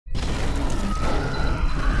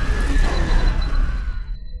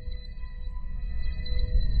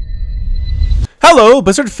Hello,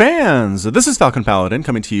 Blizzard fans! This is FalconPaladin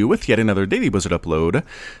coming to you with yet another daily Blizzard upload.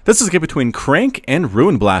 This is a game between CranK and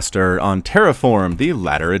RuinBlaster on Terraform, the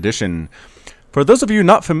latter edition. For those of you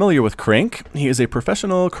not familiar with CranK, he is a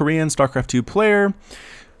professional Korean Starcraft 2 player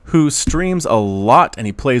who streams a lot and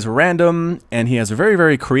he plays random and he has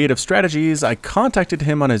very creative strategies. I contacted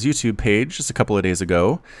him on his YouTube page just a couple of days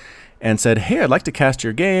ago and said, hey, I'd like to cast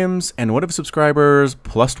your games, and one of his subscribers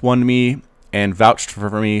 +1'd me and vouched for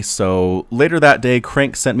me. So later that day,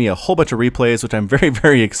 CranK sent me a whole bunch of replays, which I'm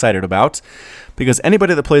very excited about, because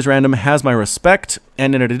anybody that plays random has my respect,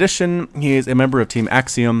 and in addition, he is a member of Team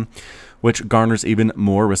Axiom, which garners even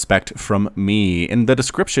more respect from me. In the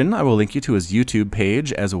description, I will link you to his YouTube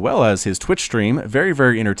page as well as his Twitch stream.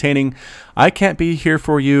 Very entertaining. I can't be here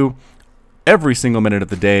for you every single minute of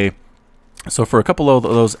the day, so for a couple of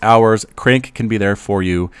those hours, CranK can be there for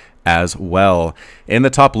you as well. In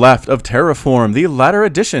the top left of Terraform, the latter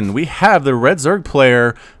edition, we have the red Zerg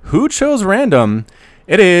player who chose random.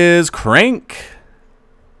 It is CranK.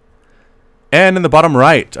 And in the bottom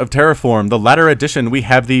right of Terraform, the latter edition, we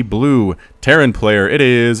have the blue Terran player. It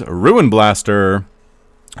is RuinBlaster,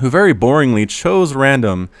 who very boringly chose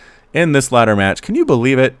random in this ladder match. Can you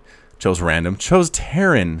believe it? Chose random, chose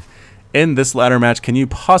Terran. In this ladder match, can you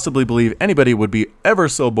possibly believe anybody would be ever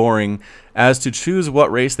so boring as to choose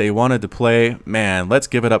what race they wanted to play? Man, let's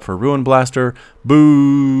give it up for RuinBlaster.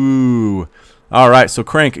 Boo! Alright, so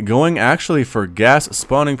CranK going actually for gas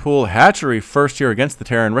spawning pool hatchery first here against the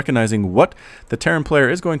Terran, recognizing what the Terran player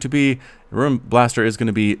is going to be. RuinBlaster is going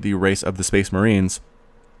to be the race of the Space Marines.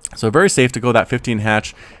 So very safe to go that 15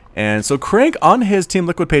 hatch. And so CranK on his Team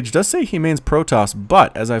Liquid page does say he mains Protoss,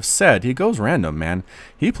 but as I've said, he goes random, man.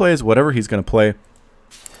 He plays whatever he's going to play.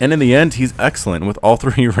 And in the end, he's excellent with all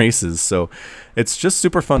three races. So it's just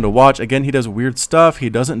super fun to watch. Again, he does weird stuff. He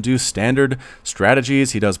doesn't do standard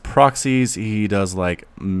strategies. He does proxies. He does like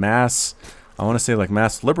mass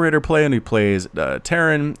Liberator play, and he plays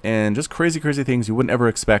Terran, and just crazy things you wouldn't ever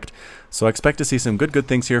expect. So I expect to see some good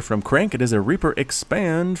things here from CranK. It is a Reaper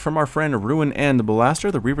expand from our friend Ruin and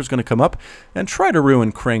Blaster. The Reaper's going to come up and try to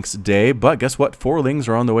ruin CranK's day, but guess what? 4 lings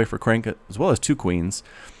are on the way for CranK, as well as 2 queens.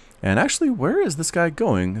 And actually, where is this guy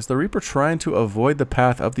going? Is the Reaper trying to avoid the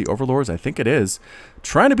path of the Overlords? I think it is.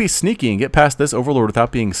 Trying to be sneaky and get past this Overlord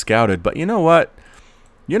without being scouted, but you know what?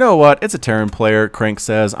 It's a Terran player, CranK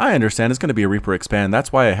says. I understand it's going to be a Reaper expand.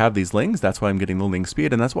 That's why I have these lings. That's why I'm getting the ling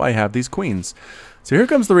speed, and that's why I have these queens. So here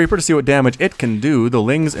comes the Reaper to see what damage it can do. The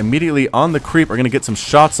lings immediately on the creep are going to get some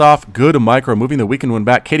shots off. Good micro, moving the weakened one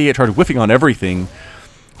back. KD8 charge whiffing on everything.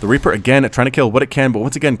 The Reaper, again, trying to kill what it can, but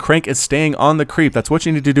once again, CranK is staying on the creep. That's what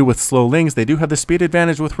you need to do with slow lings. They do have the speed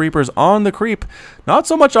advantage with Reapers on the creep. Not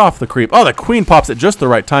so much off the creep. Oh, the Queen pops at just the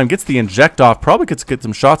right time. Gets the inject off. Probably gets get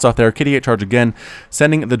some shots off there. KD8 charge again,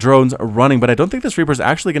 sending the drones running. But I don't think this Reaper is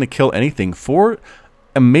actually going to kill anything. 4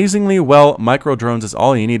 amazingly well micro drones is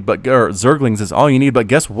all you need, or Zerglings is all you need. But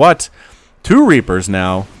guess what? 2 Reapers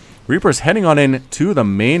now. Reaper's heading on in to the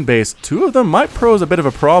main base. 2 of them might pose a bit of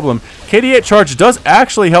a problem. KD8 charge does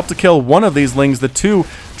actually help to kill one of these lings. The 2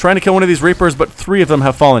 trying to kill one of these Reapers, but 3 of them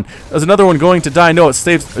have fallen. There's another one going to die. No, it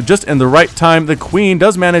saves just in the right time. The Queen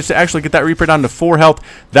does manage to actually get that Reaper down to 4 health.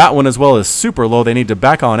 That one as well is super low. They need to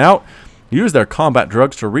back on out. Use their combat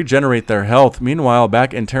drugs to regenerate their health. Meanwhile,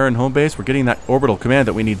 back in Terran home base, we're getting that orbital command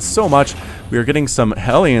that we need so much. We are getting some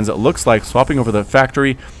Hellions, it looks like, swapping over the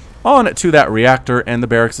factory on to that reactor, and the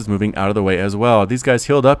barracks is moving out of the way as well. Are these guys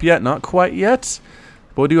healed up yet? Not quite yet.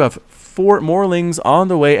 But we do have 4 more lings on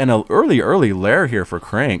the way, and an early lair here for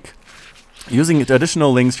CranK. Using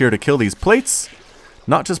additional lings here to kill these plates.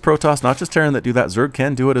 Not just Protoss, not just Terran that do that. Zerg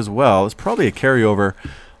can do it as well. It's probably a carryover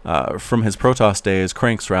from his Protoss days,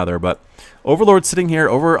 CranK's rather, but Overlord sitting here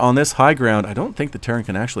over on this high ground. I don't think the Terran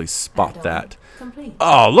can actually spot that.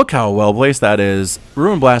 Oh, look how well placed that is.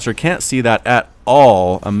 RuinBlaster can't see that at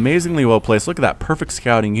all. Amazingly well placed. Look at that perfect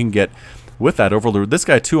scouting you can get with that Overlord. This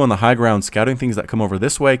guy too on the high ground, scouting things that come over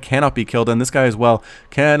this way, cannot be killed, and this guy as well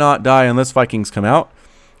cannot die unless Vikings come out,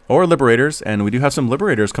 or Liberators, and we do have some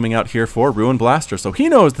Liberators coming out here for RuinBlaster. So he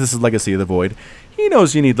knows this is Legacy of the Void. He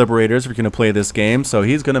knows you need Liberators if you're going to play this game, so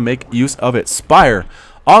he's going to make use of it. Spire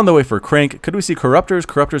on the way for CranK. Could we see Corruptors?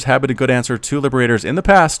 Corruptors have been a good answer to Liberators in the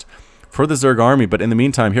past for the Zerg army, but in the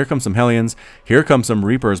meantime, here comes some Hellions, here comes some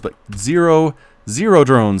Reapers, but zero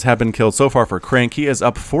drones have been killed so far for CranK. He is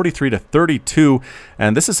up 43 to 32,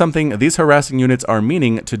 and this is something these harassing units are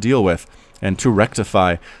meaning to deal with and to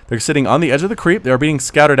rectify. They're sitting on the edge of the creep. They're being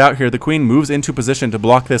scouted out here. The Queen moves into position to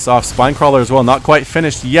block this off. Spinecrawler as well, not quite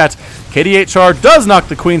finished yet. KD8 charge does knock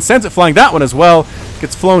the Queen, sends it flying. That one as well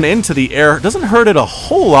gets flown into the air. Doesn't hurt it a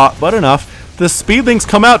whole lot, but enough. The Speedlings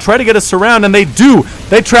come out, try to get a surround, and they do.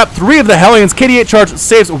 They trap 3 of the Hellions. KD8 charge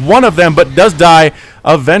saves 1 of them, but does die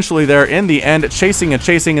eventually there in the end, chasing and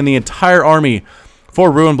chasing, and the entire army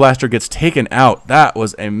for RuinBlaster gets taken out. That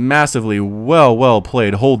was a massively well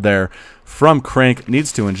played hold there from CranK.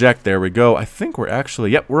 Needs to inject. There we go. I think we're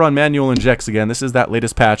actually, yep, we're on manual injects again. This is that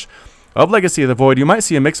latest patch of Legacy of the Void. You might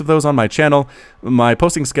see a mix of those on my channel. My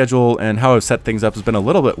posting schedule and how I've set things up has been a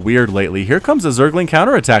little bit weird lately. Here comes a Zergling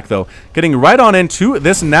counterattack, though. Getting right on into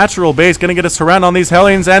this natural base. Going to get a surround on these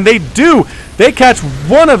Hellions, and they do! They catch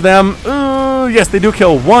 1 of them. Yes, they do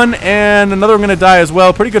kill 1, and another one going to die as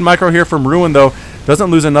well. Pretty good micro here from Ruin, though.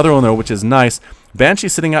 Doesn't lose another one, though, which is nice. Banshee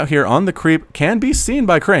sitting out here on the creep. Can be seen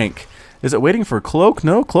by CranK. Is it waiting for Cloak?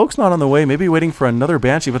 No, Cloak's not on the way. Maybe waiting for another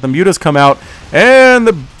Banshee, but the Mutas come out, and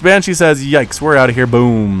the Banshee says, yikes, we're out of here.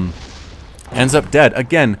 Boom. Ends up dead.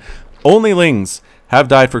 Again, only Lings have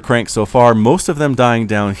died for CranK so far, most of them dying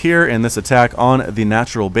down here in this attack on the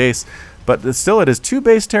natural base. But still, it is 2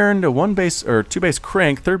 base Terran to 1 base, or 2 base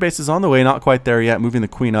CranK. 3rd base is on the way, not quite there yet, moving the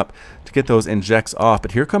Queen up to get those injects off.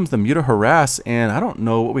 But here comes the Muta Harass, and I don't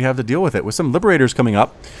know what we have to deal with it. With some Liberators coming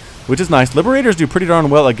up, which is nice. Liberators do pretty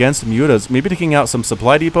darn well against Mutas. Maybe taking out some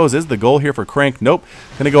supply depots is the goal here for CranK. Nope.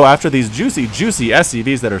 Going to go after these juicy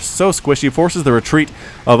SCVs that are so squishy. Forces the retreat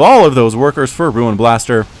of all of those workers for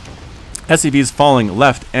RuinBlaster. SCVs falling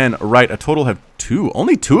left and right. A total of 2.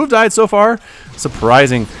 Only 2 have died so far.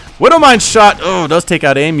 Surprising. Widowmine shot. Oh, does take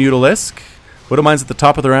out a Mutalisk. Widowmine's at the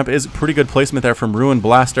top of the ramp is pretty good placement there from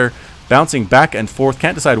RuinBlaster. Bouncing back and forth.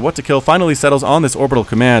 Can't decide what to kill. Finally settles on this orbital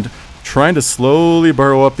command. Trying to slowly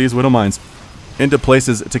burrow up these Widowmines into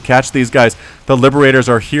places to catch these guys. The Liberators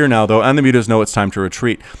are here now, though, and the Mutas know it's time to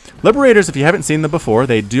retreat. Liberators, if you haven't seen them before,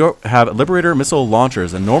 they do have Liberator missile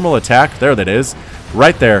launchers. A normal attack, there that is,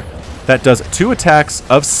 right there, that does 2 attacks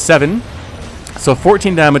of 7. So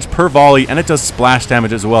 14 damage per volley, and it does splash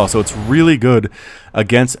damage as well. So it's really good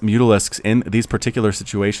against Mutalisks in these particular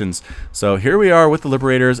situations. So here we are with the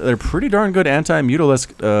Liberators. They're pretty darn good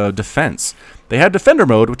anti-Mutalisk defense. They have Defender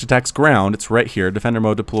mode, which attacks ground. It's right here. Defender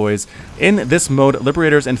mode deploys. In this mode,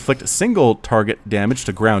 Liberators inflict single target damage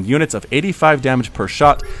to ground units of 85 damage per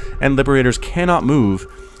shot, and Liberators cannot move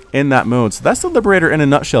in that mode. So that's the Liberator in a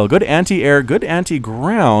nutshell. Good anti-air, good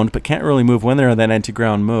anti-ground, but can't really move when they're in that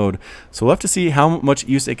anti-ground mode. So we'll have to see how much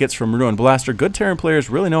use it gets from RuinBlaster. Good Terran players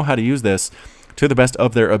really know how to use this to the best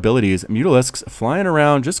of their abilities. Mutalisks flying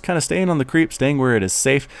around, just kind of staying on the creep, staying where it is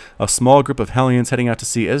safe. A small group of Hellions heading out to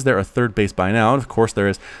sea. Is there a 3rd base by now? And of course there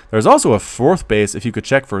is. There's also a 4th base if you could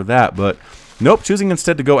check for that, but nope, choosing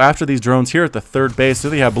instead to go after these drones here at the 3rd base. Do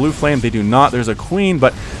they have Blue Flame? They do not. There's a Queen,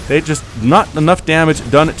 but they just not enough damage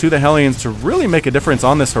done to the Hellions to really make a difference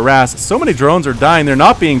on this harass. So many drones are dying. They're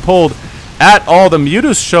not being pulled at all. The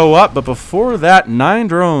Mutas show up, but before that, 9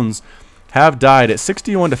 drones have died at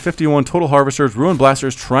 61 to 51 total harvesters. RuinBlaster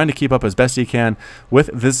is trying to keep up as best he can with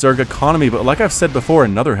this Zerg economy, but like I've said before,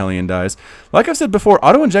 another Hellion dies. Like I've said before,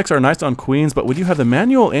 auto injects are nice on Queens, but when you have the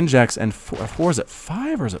manual injects and 4 is it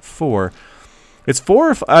 5 or is it 4? It's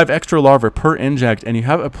 4 or 5 extra larvae per inject, and you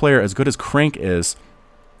have a player as good as CranK is,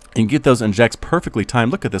 and you get those injects perfectly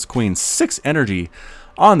timed. Look at this Queen, 6 energy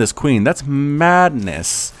on this Queen. That's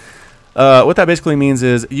madness. What that basically means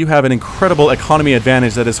is you have an incredible economy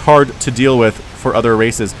advantage that is hard to deal with for other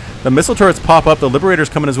races. The missile turrets pop up, the Liberators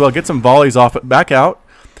come in as well, get some volleys off, but back out.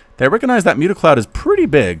 They recognize that Mutacloud is pretty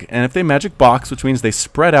big, and if they magic box, which means they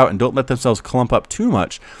spread out and don't let themselves clump up too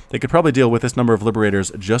much, they could probably deal with this number of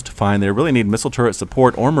Liberators just fine. They really need missile turret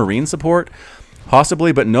support or marine support,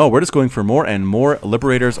 possibly, but no, we're just going for more and more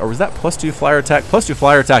Liberators. Or was that +2 flyer attack? +2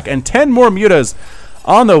 flyer attack, and 10 more Mutas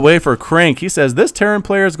on the way for CranK. He says this Terran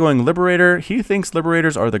player is going Liberator. He thinks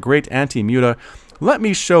Liberators are the great anti-Muta. Let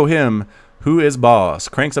me show him who is boss.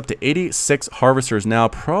 CranK's up to 86 harvesters now.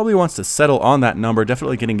 Probably wants to settle on that number.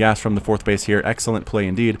 Definitely getting gas from the 4th base here. Excellent play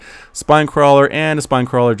indeed. Spinecrawler and a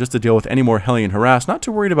Spinecrawler just to deal with any more Hellion harass. Not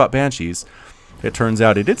too worried about Banshees. It turns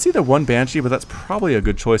out he did see the 1 Banshee, but that's probably a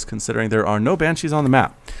good choice considering there are no Banshees on the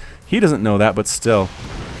map. He doesn't know that, but still.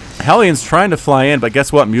 Hellions trying to fly in, but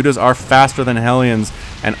guess what? Mutas are faster than Hellions,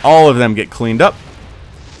 and all of them get cleaned up.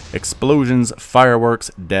 Explosions,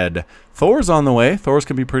 fireworks, dead. Thor's on the way. Thor's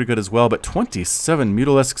can be pretty good as well, but 27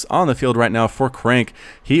 Mutalisks on the field right now for CranK.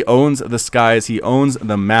 He owns the skies. He owns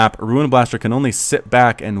the map. RuinBlaster can only sit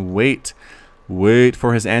back and wait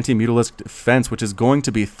for his anti-Mutalisk defense, which is going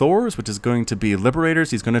to be Thor's, which is going to be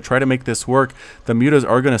Liberators. He's going to try to make this work. The Mutas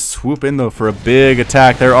are going to swoop in, though, for a big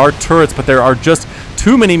attack. There are turrets, but there are just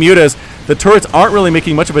too many Mutas. The turrets aren't really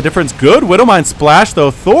making much of a difference. Good Widowmine splash,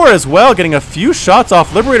 though. Thor as well, getting a few shots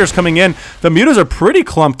off. Liberators coming in. The mutas are pretty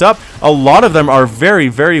clumped up. A lot of them are very,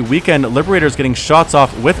 very weakened. Liberators getting shots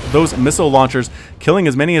off with those missile launchers, killing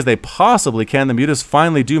as many as they possibly can. The mutas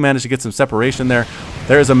finally do manage to get some separation there.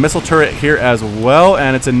 There is a missile turret here as well,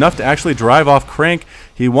 and it's enough to actually drive off CranK.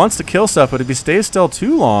 He wants to kill stuff, but if he stays still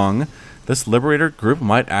too long, this Liberator group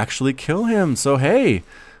might actually kill him. So, hey,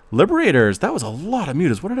 Liberators, that was a lot of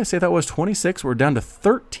mutas. What did I say that was? 26? We're down to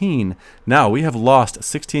 13. Now, we have lost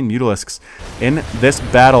 16 Mutalisks in this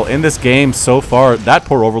battle, in this game so far. That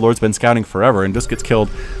poor Overlord's been scouting forever and just gets killed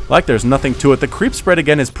like there's nothing to it. The creep spread,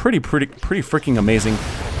 again, is pretty freaking amazing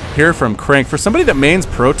here from CranK. For somebody that mains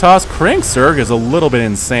Protoss, CranK Zerg is a little bit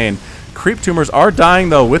insane. Creep tumors are dying,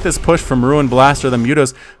 though, with this push from RuinBlaster. The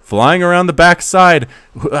mutas flying around the backside.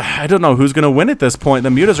 I don't know who's going to win at this point. The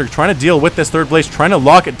mutas are trying to deal with this third blaze, trying to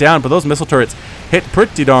lock it down, but those missile turrets hit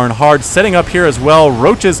pretty darn hard. Setting up here as well.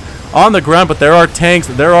 Roaches on the ground, but there are tanks.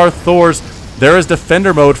 There are Thors. There is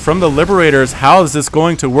defender mode from the Liberators. How is this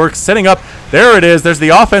going to work? Setting up, there it is. There's the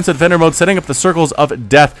offensive defender mode, setting up the circles of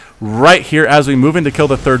death right here as we move in to kill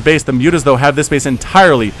the third base. The mutas, though, have this base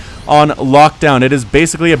entirely on lockdown. It is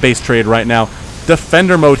basically a base trade right now.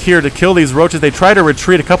 Defender mode here to kill these roaches. They try to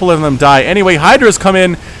retreat. A couple of them die. Anyway, Hydras come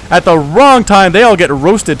in at the wrong time. They all get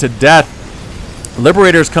roasted to death.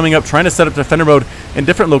 Liberators coming up, trying to set up defender mode in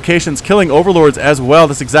different locations, killing Overlords as well.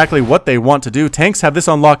 That's exactly what they want to do. Tanks have this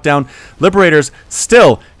on lockdown. Liberators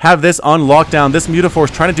still have this on lockdown. This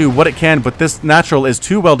Mutaforce trying to do what it can, but this natural is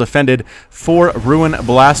too well defended for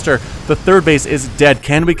RuinBlaster. The third base is dead.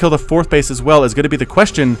 Can we kill the fourth base as well is going to be the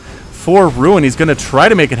question for Ruin. He's going to try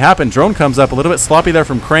to make it happen. Drone comes up a little bit sloppy there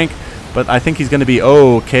from CranK, but I think he's going to be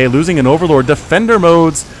okay. Losing an Overlord. Defender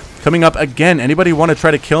modes coming up again. Anybody want to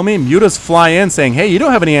try to kill me? Mutas fly in saying, hey, you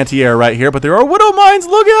don't have any anti-air right here, but there are Widow Mines.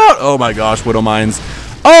 Look out. Oh my gosh, Widow Mines.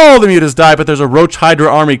 Oh, the mutas die, but there's a Roach Hydra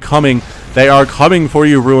army coming. They are coming for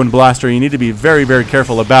you, RuinBlaster. You need to be very, very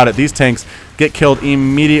careful about it. These tanks get killed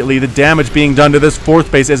immediately. The damage being done to this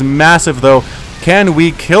fourth base is massive, though. Can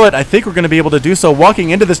we kill it? I think we're going to be able to do so. Walking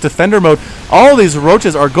into this defender mode, all these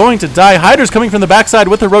roaches are going to die. Hydra's coming from the backside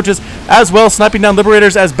with the roaches as well, sniping down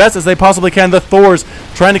Liberators as best as they possibly can. The Thors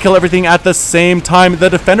trying to kill everything at the same time. The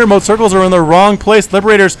defender mode circles are in the wrong place.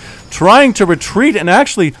 Liberators trying to retreat, and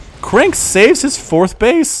actually, CranK saves his fourth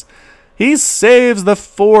base. He saves the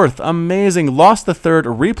fourth. Amazing. Lost the third,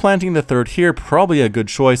 replanting the third here. Probably a good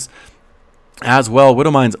choice as well.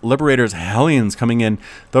 Widowmines, Liberators, Hellions coming in.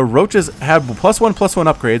 The Roaches have +1/+1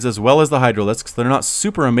 upgrades as well as the Hydralisks. They're not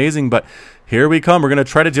super amazing, but here we come. We're going to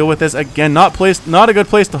try to deal with this again. Not a good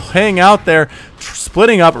place to hang out there.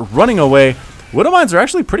 Splitting up, running away. Widowmines are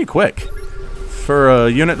actually pretty quick. For a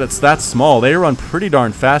unit that's that small, they run pretty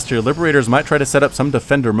darn fast here. Liberators might try to set up some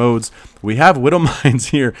defender modes. We have Widowmines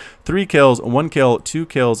here. 3 kills, 1 kill, 2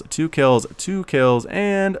 kills, 2 kills, 2 kills,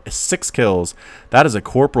 and 6 kills. That is a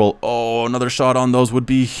corporal. Oh, another shot on those would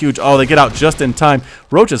be huge. Oh, they get out just in time.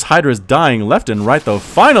 Roach's Hydra is dying left and right, though.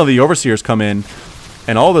 Finally, the Overseers come in,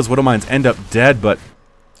 and all those Widowmines end up dead, but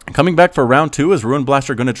coming back for round 2 is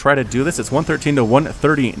RuinBlaster going to try to do this. It's 113 to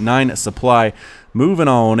 139 supply. Moving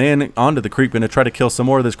on in onto the creep, going to try to kill some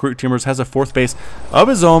more of this creep teamers. Has a fourth base of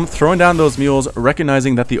his own, throwing down those mules,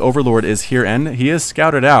 recognizing that the Overlord is here, and he is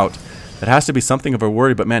scouted out. That has to be something of a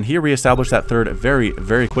worry, but man, he reestablished that third very,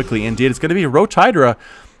 very quickly indeed. It's going to be Roach Hydra.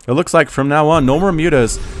 It looks like from now on, no more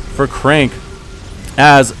mutas for CranK.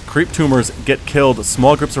 As creep tumors get killed,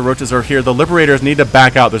 small groups of roaches are here. The Liberators need to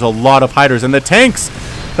back out. There's a lot of Hydras, and the tanks,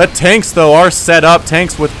 though, are set up.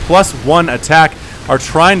 Tanks with +1 attack are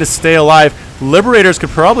trying to stay alive. Liberators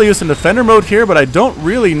could probably use some defender mode here, but I don't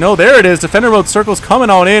really know. There it is. Defender mode circles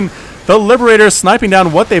coming on in. The Liberators sniping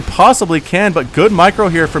down what they possibly can, but good micro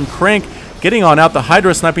here from CranK. Getting on out. The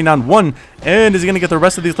Hydra sniping down 1. And is he going to get the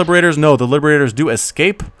rest of these Liberators? No, the Liberators do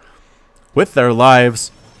escape with their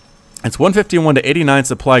lives. It's 151 to 89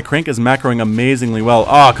 supply. CranK is macroing amazingly well.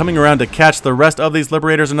 Coming around to catch the rest of these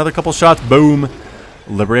Liberators. Another couple shots. Boom.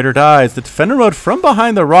 Liberator dies. The defender mode from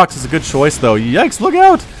behind the rocks is a good choice, though. Yikes, look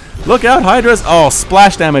out. Look out, Hydras. Oh,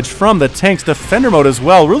 splash damage from the tanks. Defender mode as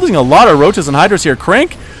well. We're losing a lot of Roaches and Hydras here.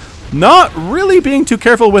 CranK not really being too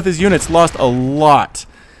careful with his units. Lost a lot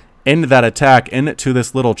into that attack, into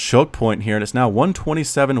this little choke point here. And it's now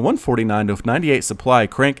 127, 149 to 98 supply.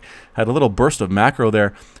 CranK had a little burst of macro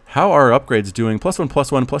there. How are our upgrades doing? +1/+1,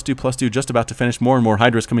 +2/+2, just about to finish. More and more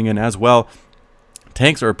Hydras coming in as well.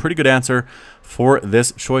 Tanks are a pretty good answer for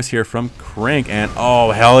this choice here from CranK. And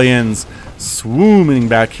oh, Hellions swooming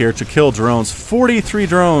back here to kill drones. 43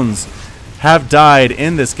 drones have died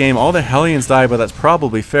in this game. All the Hellions died, but that's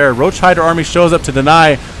probably fair. Roach Hydra army shows up to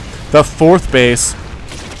deny the 4th base.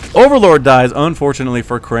 Overlord dies, unfortunately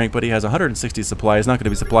for CranK, but he has 160 supply. He's not going to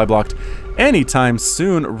be supply blocked anytime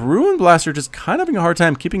soon. RuinBlaster just kind of having a hard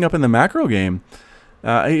time keeping up in the macro game.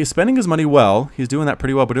 He's spending his money well. He's doing that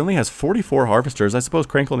pretty well, but he only has 44 harvesters. I suppose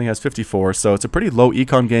CranK only has 54, so it's a pretty low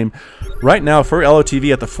econ game. Right now, for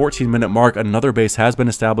LOTV at the 14-minute mark, another base has been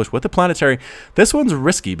established with the planetary. This one's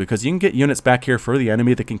risky because you can get units back here for the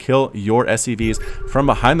enemy that can kill your SCVs from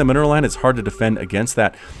behind the mineral line. It's hard to defend against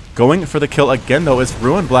that. Going for the kill again, though, is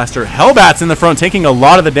RuinBlaster. Hellbats in the front, taking a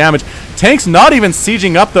lot of the damage. Tank's not even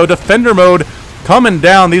sieging up, though. Defender mode coming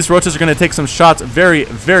down. These roaches are going to take some shots very,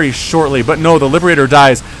 very shortly. But no, the Liberator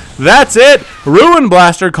dies. That's it.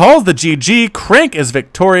 RuinBlaster calls the GG. CranK is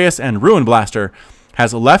victorious, and RuinBlaster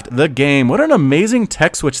has left the game. What an amazing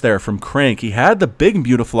tech switch there from CranK. He had the big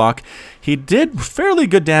Mutaflock. He did fairly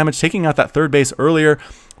good damage, taking out that 3rd base earlier.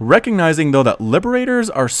 Recognizing, though, that Liberators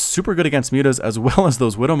are super good against Mutas as well as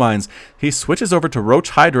those Widow Mines, he switches over to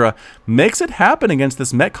Roach Hydra, makes it happen against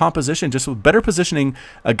this Met composition, just with better positioning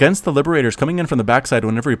against the Liberators, coming in from the backside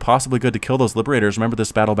whenever he possibly could to kill those Liberators. Remember,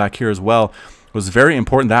 this battle back here as well was very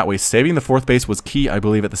important that way. Saving the 4th base was key, I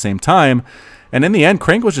believe, at the same time. And in the end,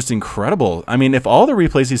 CranK was just incredible. I mean, if all the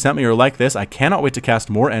replays he sent me are like this, I cannot wait to cast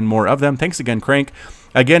more and more of them. Thanks again, CranK.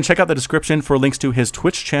 Again, check out the description for links to his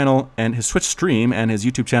Twitch channel and his Twitch stream and his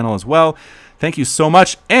YouTube channel as well. Thank you so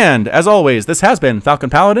much. And as always, this has been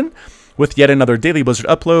FalconPaladin with yet another Daily Blizzard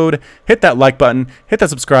upload. Hit that like button, hit that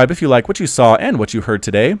subscribe if you like what you saw and what you heard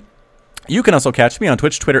today. You can also catch me on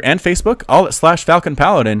Twitch, Twitter, and Facebook, all at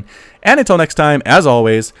 /FalconPaladin. And until next time, as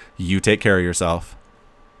always, you take care of yourself.